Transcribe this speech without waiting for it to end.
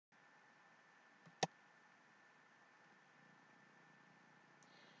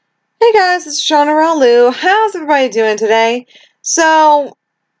Hey guys, it's Shauna Ralu. How's everybody doing today? So,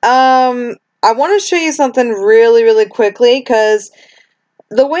 I want to show you something really quickly because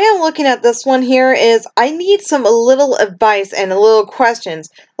the way I'm looking at this one here is I need some little advice and little questions.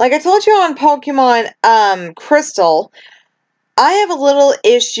 Like I told you on Pokemon Crystal, I have a little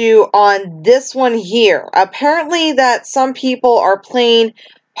issue on this one here. Apparently that some people are playing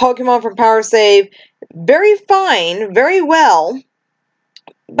Pokemon from Power Save very fine, very well,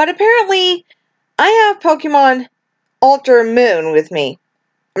 but apparently I have Pokemon Ultra Moon with me.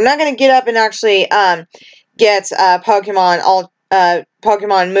 I'm not going to get up and actually get Pokemon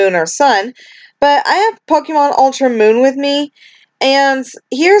Moon or Sun, but I have Pokemon Ultra Moon with me, and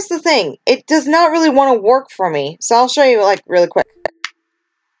here's the thing. It does not really want to work for me, so I'll show you, like, really quick.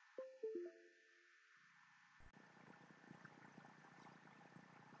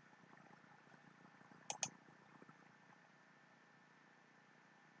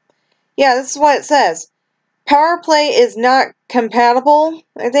 Yeah, this is what it says. Power Play is not compatible.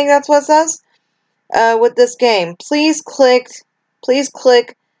 I think that's what it says. With this game. Please click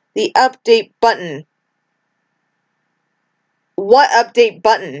the update button. What update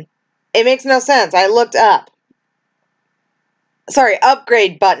button? It makes no sense. I looked up. Sorry,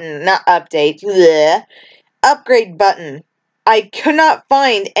 upgrade button, not update. Blech. Upgrade button. I could not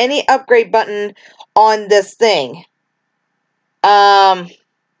find any upgrade button on this thing.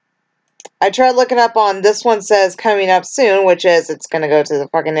 I tried looking up on this one says coming up soon, which is it's gonna go to the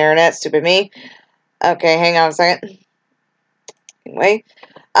fucking internet, stupid me. Okay, hang on a second. Anyway.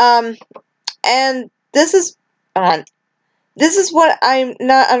 And this is what I'm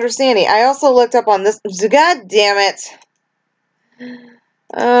not understanding. I also looked up on this. God damn it.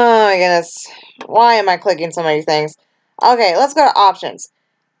 Oh my goodness. Why am I clicking so many things? Okay, let's go to options.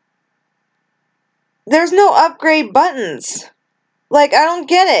 There's no upgrade buttons. Like, I don't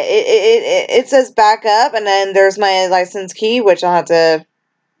get it. It says back up, and then there's my license key, which I'll have to,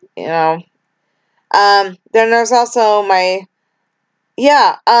 you know. Then there's also my,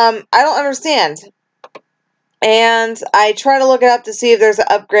 yeah, I don't understand. And I try to look it up to see if there's an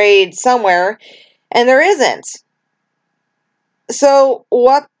upgrade somewhere, and there isn't. So,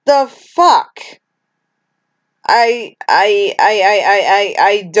 what the fuck? I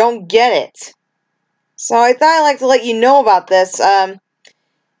don't get it. So I thought I'd like to let you know about this.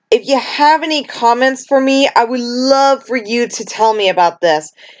 If you have any comments for me, I would love for you to tell me about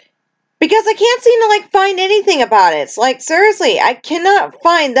this. Because I can't seem to, like, find anything about it. It's like, seriously, I cannot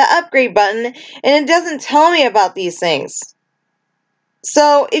find the upgrade button, and it doesn't tell me about these things.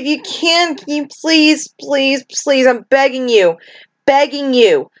 So, if you can you please, I'm begging you,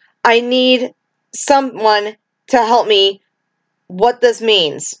 I need someone to help me what this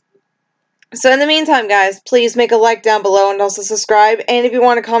means. So in the meantime, guys, please make a like down below and also subscribe. And if you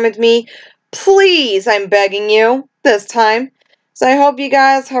want to comment me, please, I'm begging you this time. So I hope you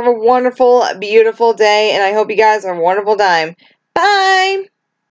guys have a wonderful, beautiful day, and I hope you guys have a wonderful time. Bye!